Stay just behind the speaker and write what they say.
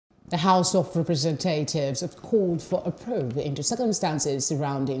The House of Representatives have called for a probe into circumstances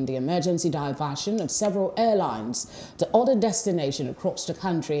surrounding the emergency diversion of several airlines to other destinations across the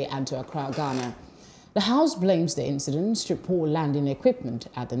country and to Accra, Ghana. The House blames the incidents to poor landing equipment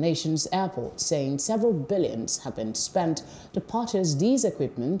at the nation's airports, saying several billions have been spent to purchase these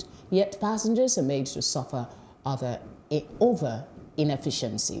equipment, yet passengers are made to suffer over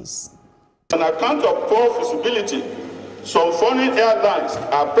inefficiencies. On account of poor visibility, some foreign airlines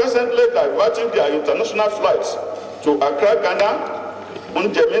are presently diverting their international flights to Accra Ghana,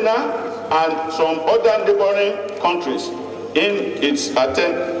 N'Djamena, and some other neighboring countries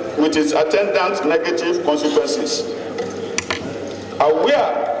with its attendant negative consequences.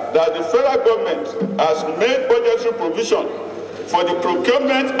 Aware that the federal government has made budgetary provision for the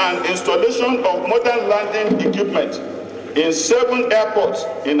procurement and installation of modern landing equipment in 7 airports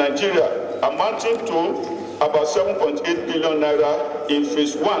in Nigeria, amounting to about 7.8 billion naira in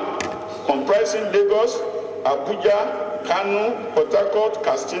phase 1, comprising Lagos, Abuja, Kano, Port Harcourt,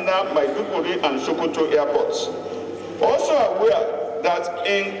 Katsina, Maiduguri, and Sokoto airports. Also aware that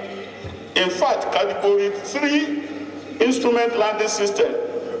in fact, Category 3 instrument landing system,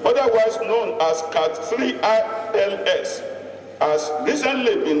 otherwise known as Cat 3 ILS, has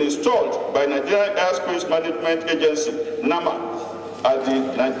recently been installed by Nigerian Airspace Management Agency, NAMA, at the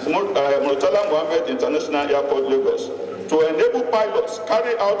Murtala Mohammed International Airport, Lagos, to enable pilots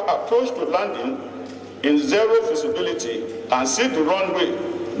carry out approach to landing in zero visibility and see the runway,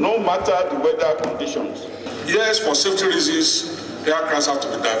 no matter the weather conditions. Yes, for safety reasons, aircraft have to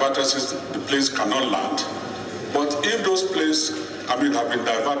be diverted since the planes cannot land. But if those planes have been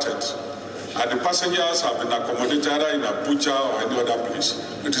diverted and the passengers have been accommodated either in Abuja or any other place,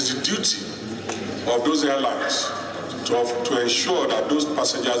 it is the duty of those airlines to ensure that those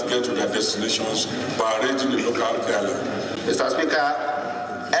passengers get to their destinations by arranging the local airline. Mr.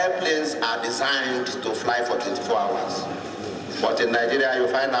 Speaker, airplanes are designed to fly for 24 hours. But in Nigeria, you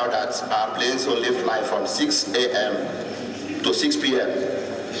find out that our planes only fly from 6 a.m. to 6 p.m.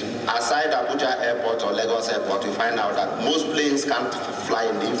 Aside Abuja Airport or Lagos Airport, you find out that most planes can't fly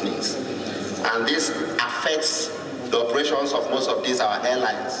in the evenings. And this affects the operations of most of these our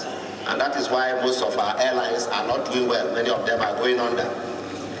airlines. And that is why most of our airlines are not doing well. Many of them are going under.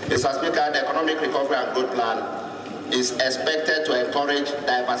 Mr. Speaker, the Economic Recovery and Growth Plan is expected to encourage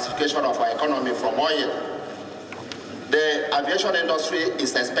diversification of our economy from oil. The aviation industry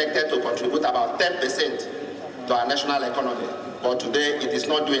is expected to contribute about 10% to our national economy. But today it is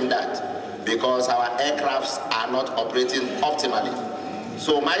not doing that because our aircrafts are not operating optimally.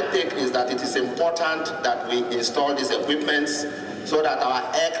 So my take is that it is important that we install these equipments so that our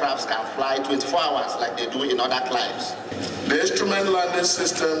aircrafts can fly 24 hours like they do in other climes. The instrument landing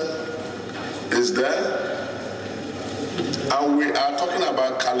system is there, and we are talking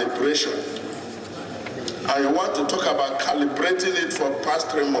about calibration. And you want to talk about calibrating it for the past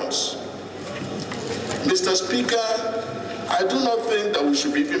 3 months. Mr. Speaker, I do not think that we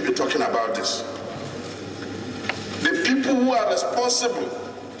should even be talking about this. The people who are responsible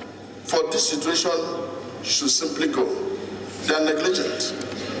for this situation should simply go. They are negligent.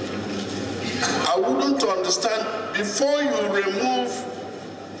 I wouldn't understand, before you remove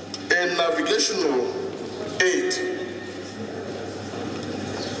a navigational aid,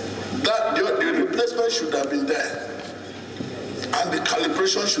 that the replacement should have been there, and the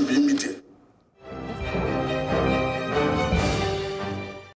calibration should be immediate.